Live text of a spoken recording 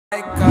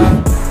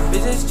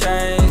Business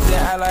change,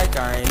 yeah, I like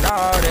I ain't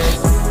know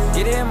this.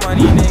 Getting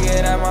money,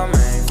 nigga, that my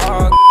main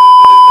fuck.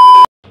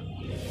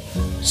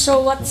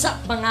 So what's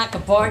up mga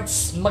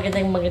kabords?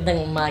 Magandang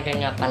umaga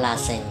nga pala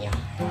sa inyo.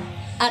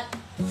 At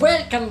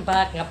welcome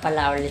back nga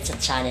pala ulit sa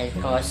channel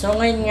ko. So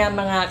ngayon nga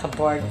mga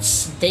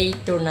kabords, day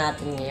 2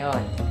 natin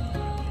ngayon.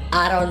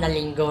 Araw na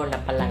linggo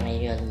na pala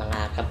ngayon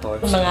mga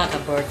kabords. Mga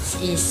kabords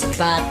is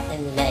butt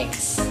and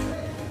legs.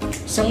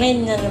 So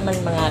ngayon na naman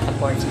mga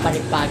kabords,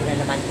 palipag na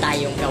naman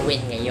tayong gawin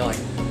ngayon.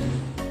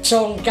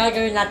 So ang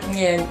gagawin natin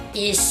ngayon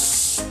is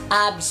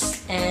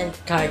abs and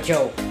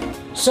cardio.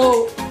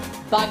 So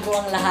bago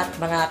ang lahat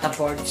mga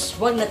kabords,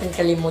 huwag natin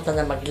kalimutan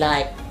na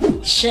mag-like,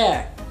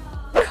 share,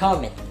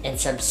 comment, and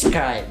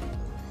subscribe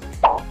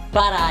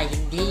para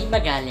hindi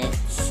magalit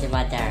si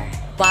Mother.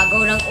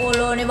 Bago ng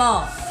ulo ni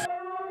mo!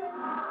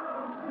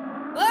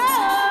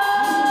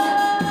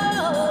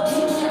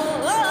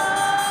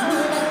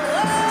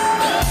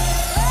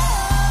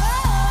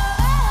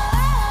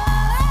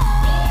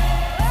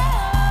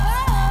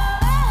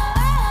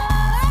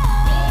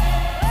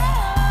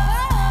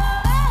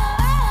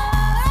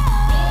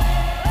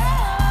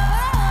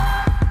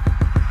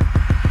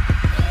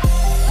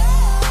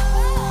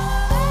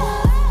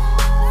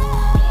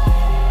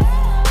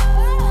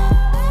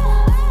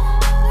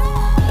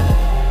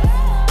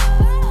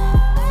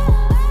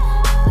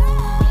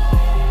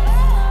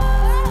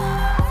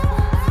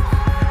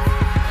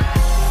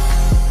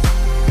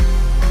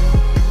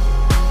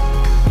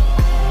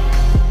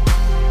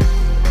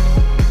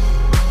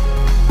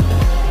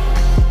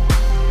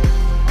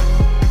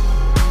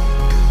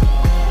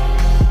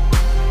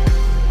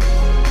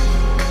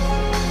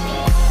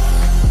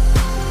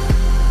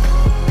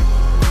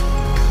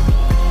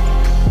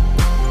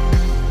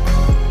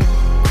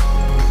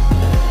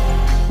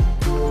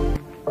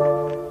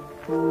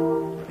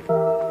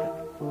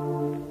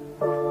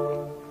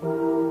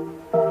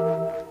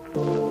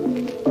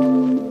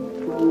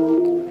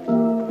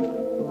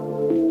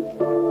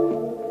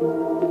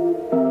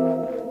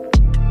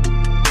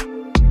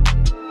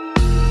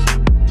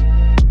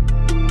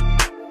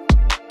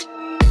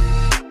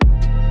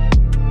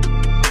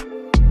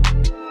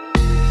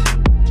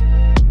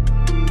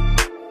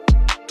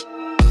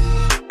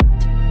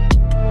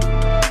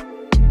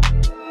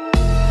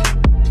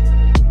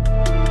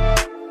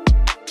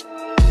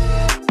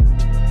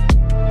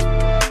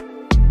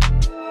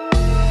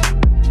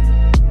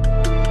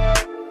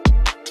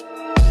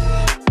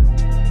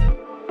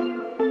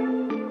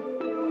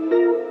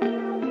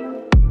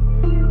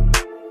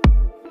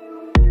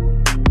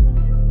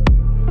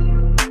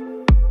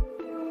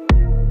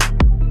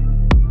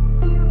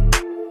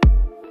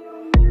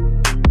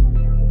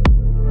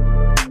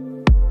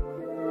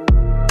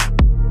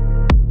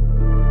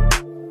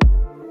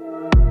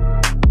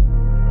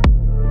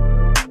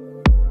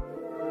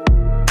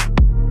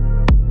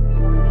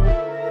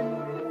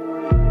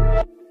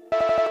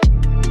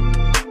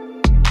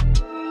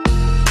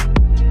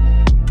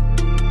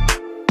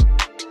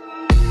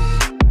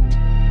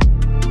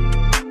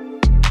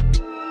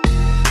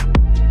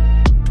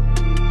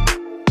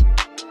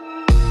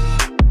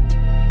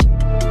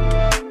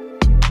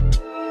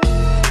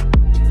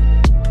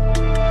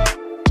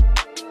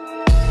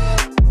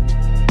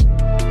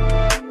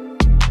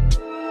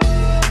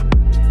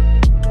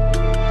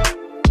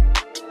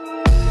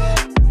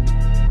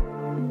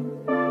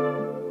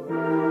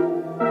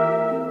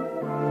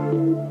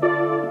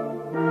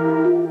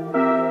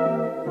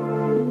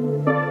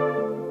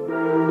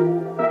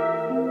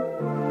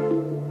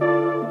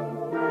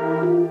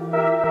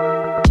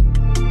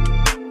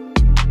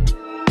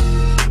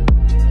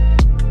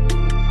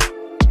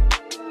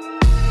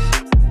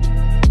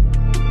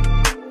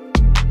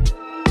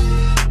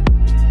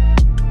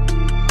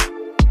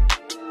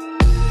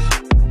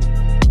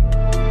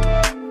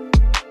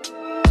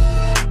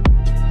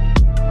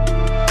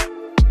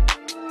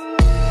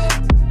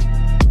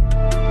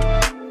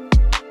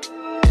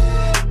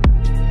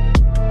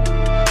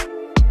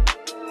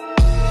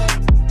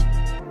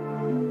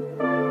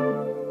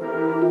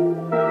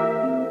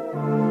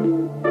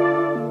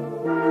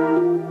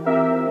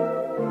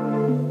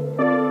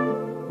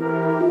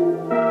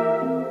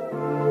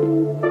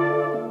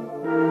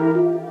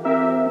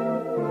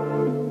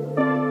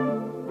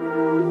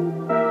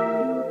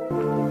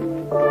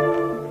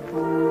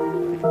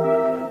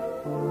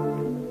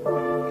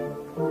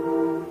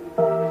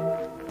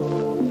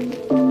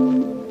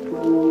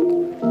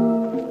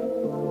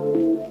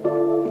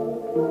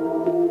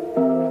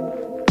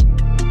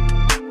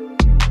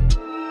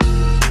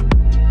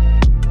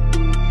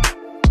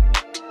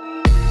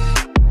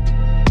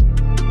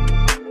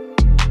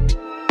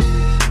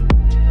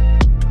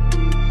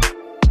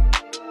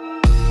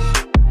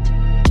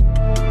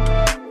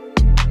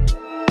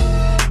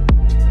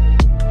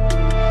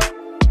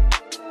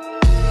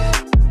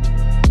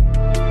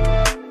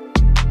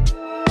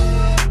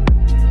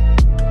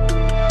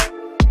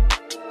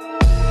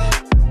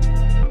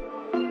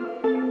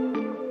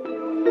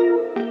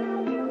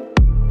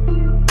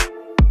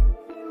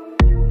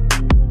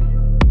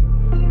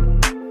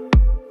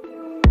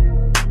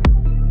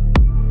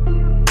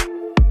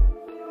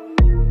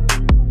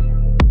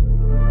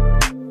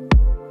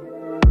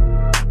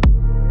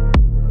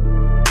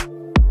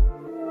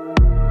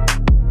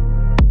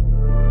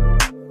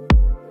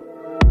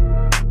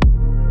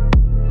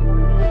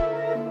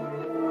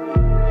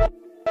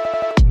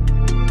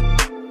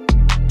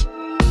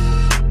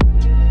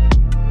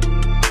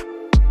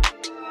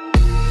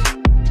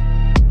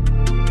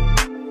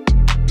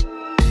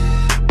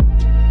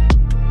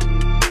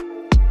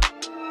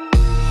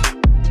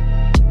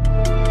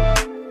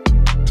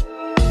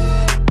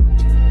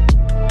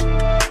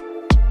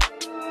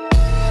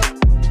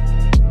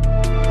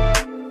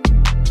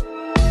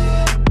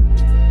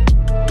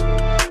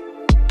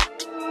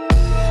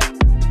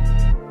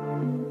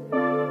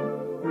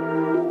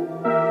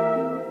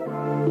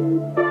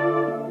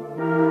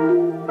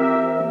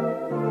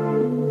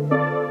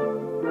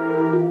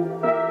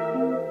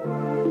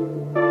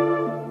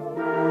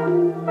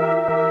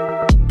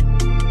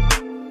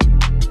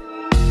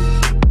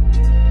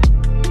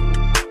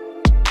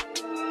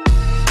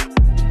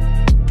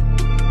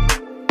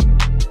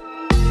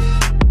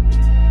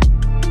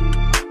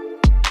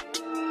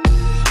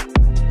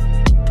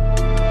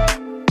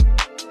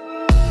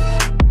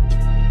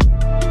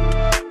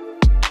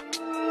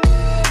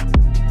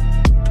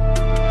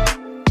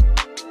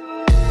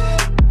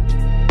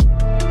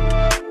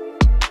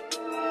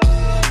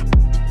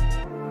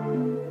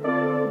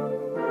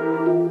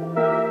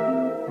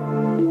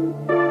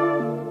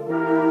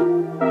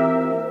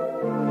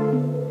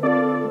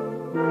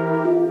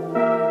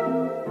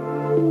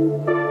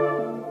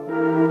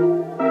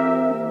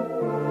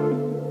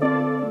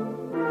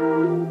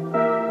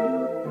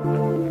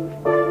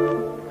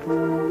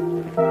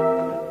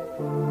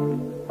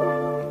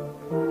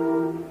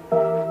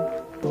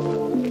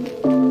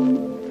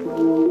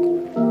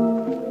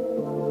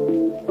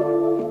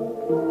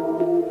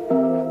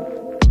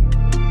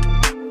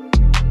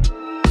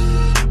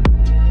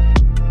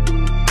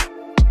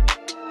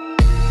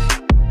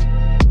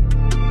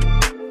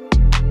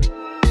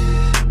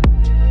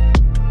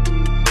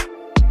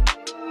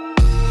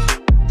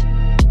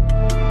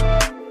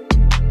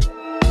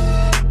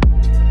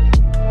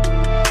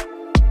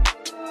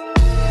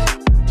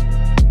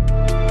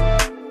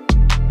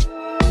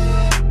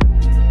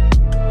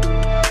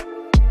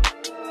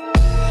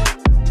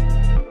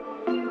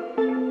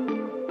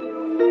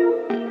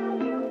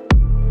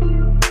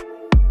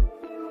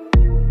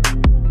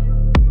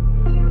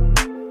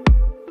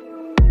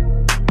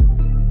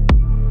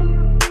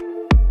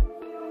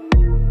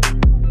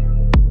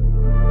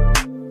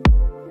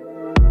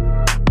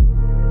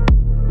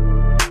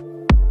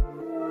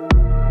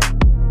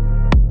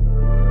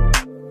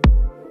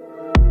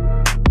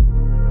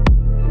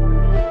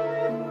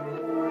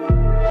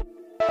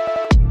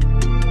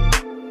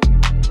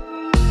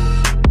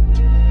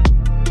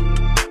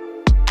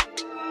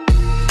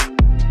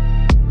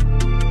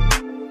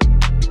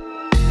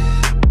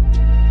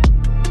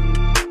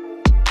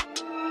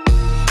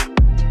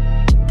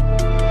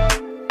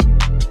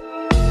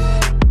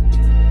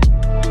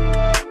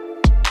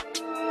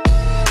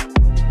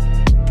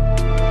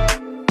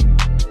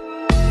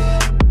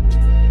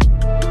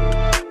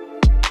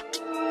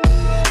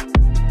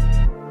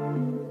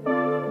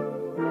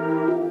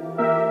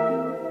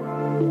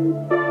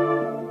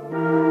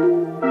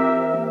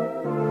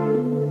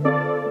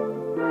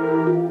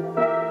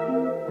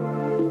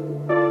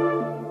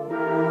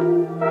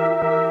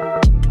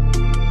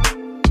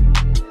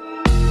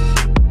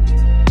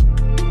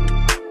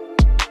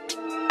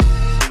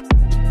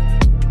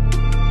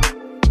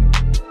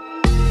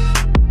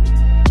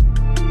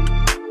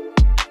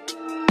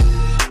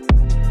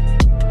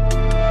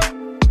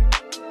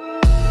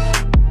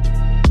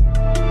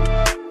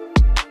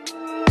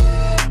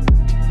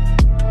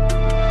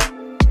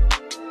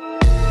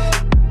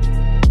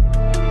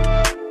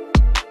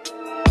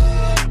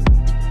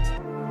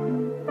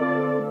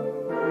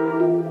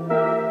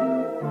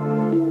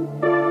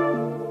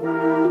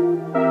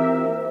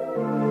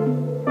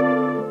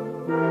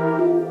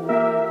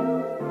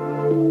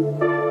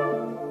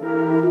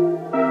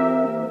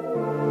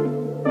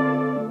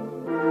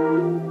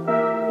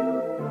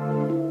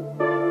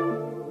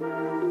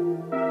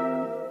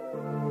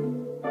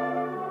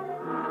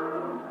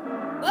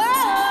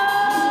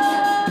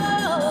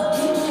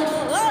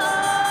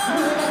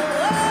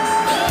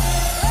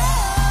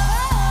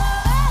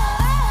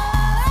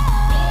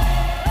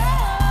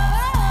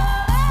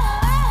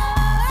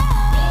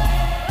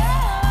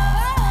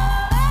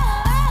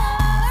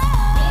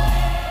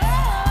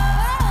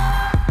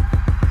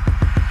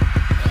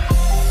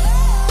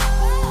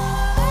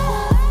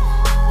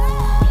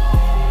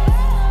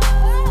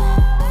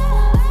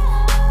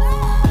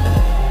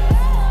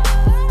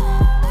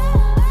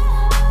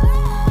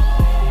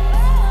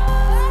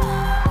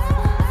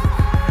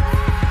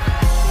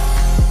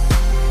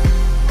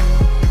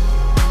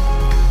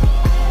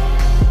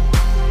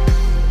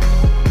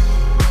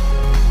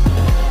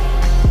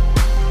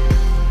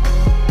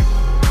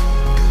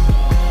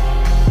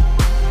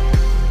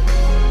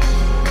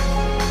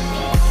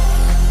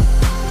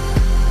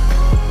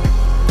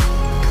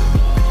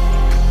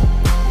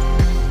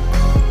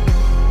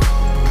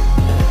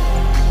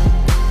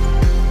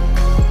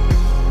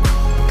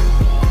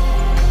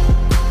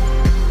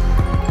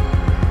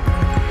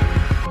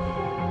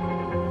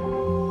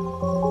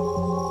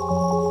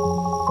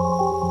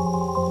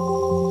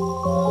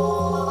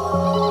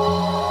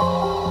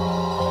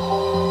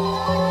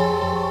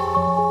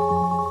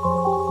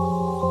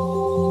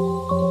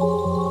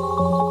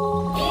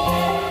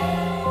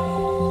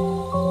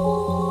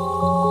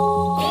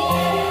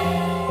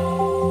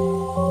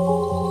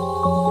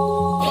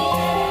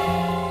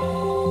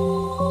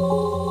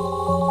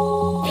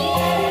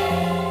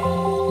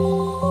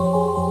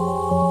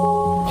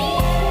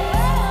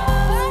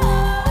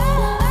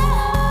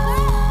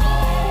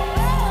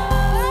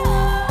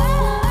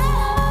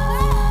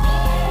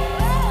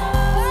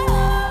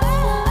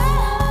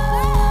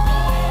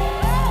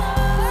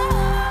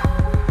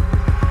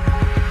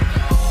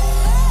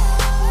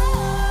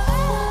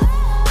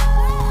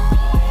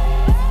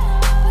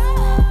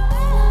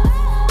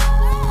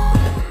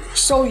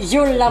 So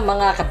yun lang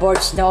mga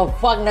kabords, no?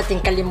 Huwag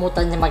natin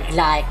kalimutan na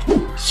mag-like,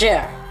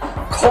 share,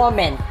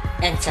 comment,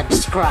 and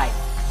subscribe.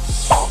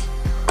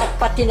 At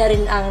pati na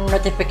rin ang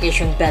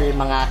notification bell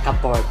mga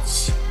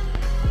kabords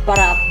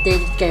para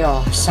update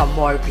kayo sa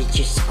more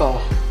videos ko.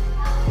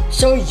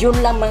 So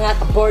yun lang mga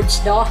kabords,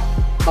 no?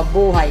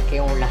 Mabuhay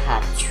kayong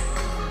lahat.